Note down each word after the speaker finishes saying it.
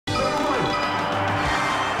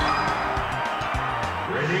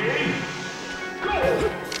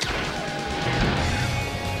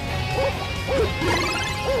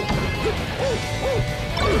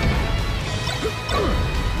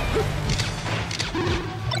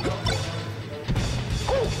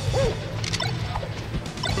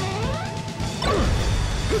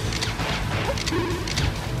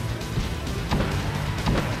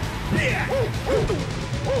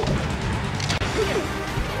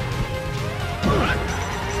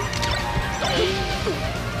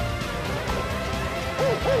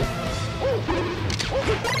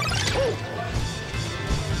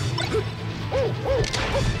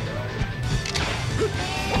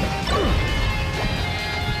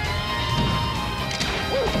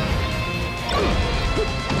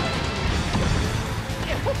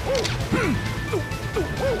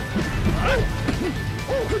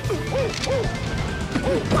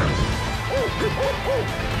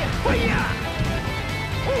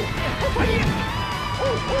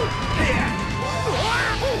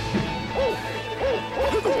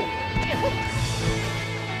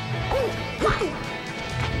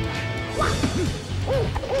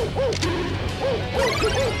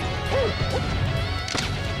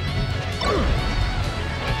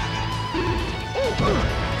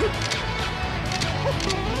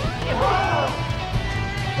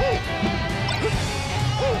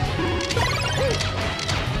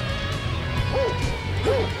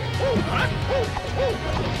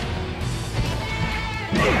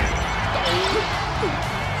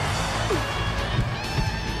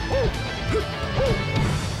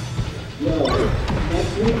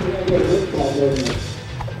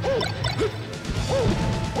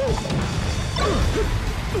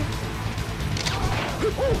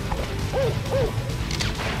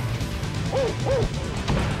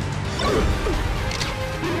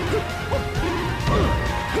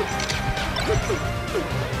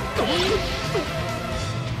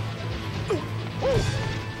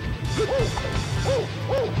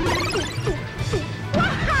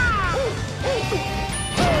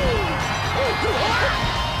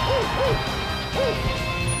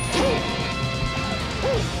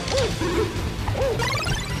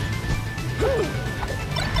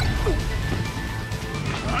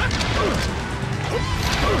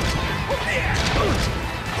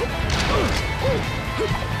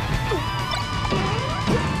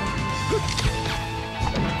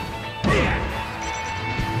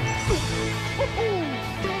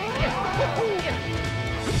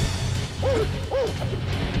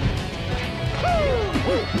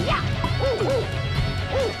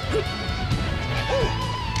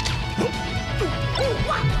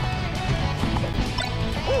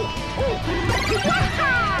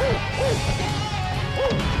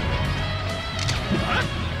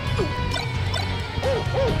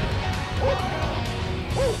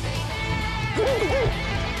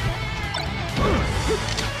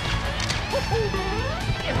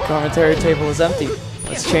Commentary table is empty.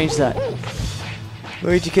 Let's change that.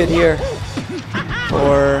 Luigi Kid here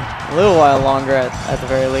for a little while longer at the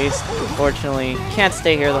very least. Unfortunately, can't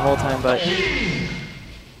stay here the whole time, but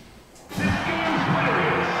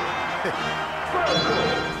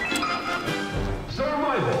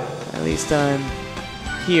at least I'm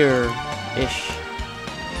here-ish.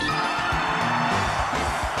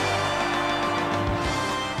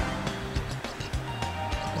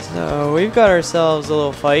 So we've got ourselves a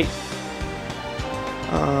little fight.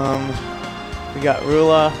 We got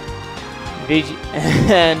Rula,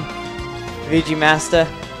 and VGmasta.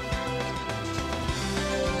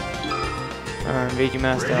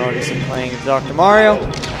 VGmasta obviously playing Dr.Mario.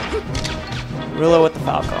 Rula with the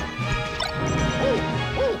Falco.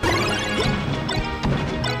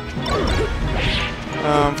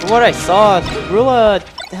 From what I saw, Rula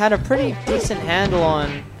had a pretty decent handle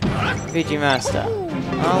on VGmasta.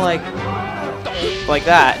 Not like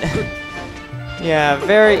that. Yeah,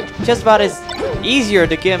 just about as easier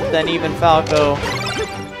to gimp than even Falco.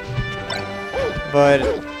 But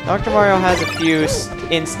Dr. Mario has a few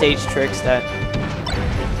in-stage tricks that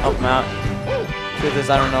help him out. Truth is,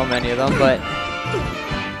 I don't know many of them, but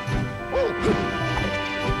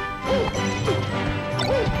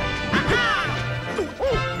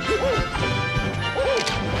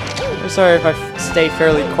I'm sorry if I stay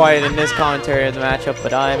fairly quiet in this commentary of the matchup,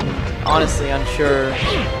 but I'm honestly unsure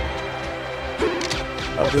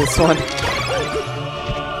of this one.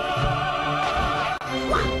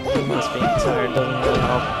 Just being tired doesn't really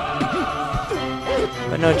help.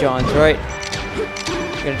 But no Johns, right?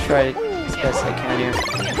 I'm gonna try it as best I can here.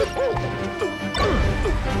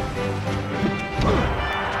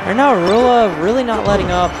 Right now, Rula really not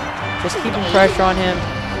letting up, just keeping pressure on him.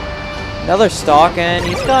 Another stock, and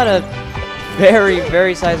he's got a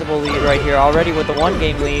very sizable lead right here already with the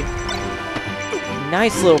 1-game lead.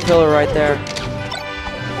 Nice little pillar right there.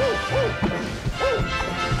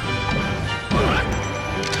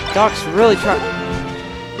 Doc's really trying.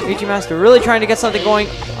 VGmasta really trying to get something going.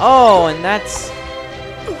 Oh, and that's.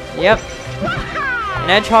 Yep. An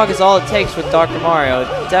Edgehog is all it takes with Dr. Mario.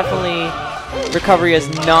 Definitely, recovery is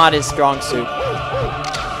not his strong suit.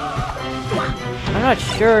 I'm not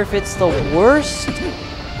sure if it's the worst,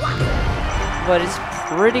 but it's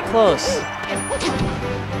pretty close.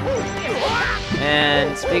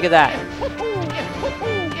 And speak of that,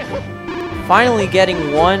 finally getting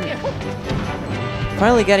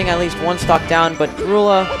at least one stock down, but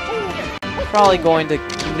Rula probably going to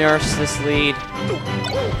nurse this lead.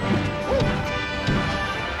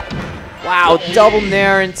 Wow, double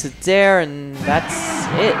nair into dare, and that's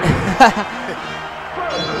it.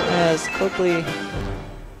 As quickly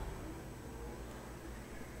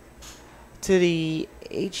to the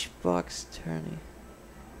H-box tourney.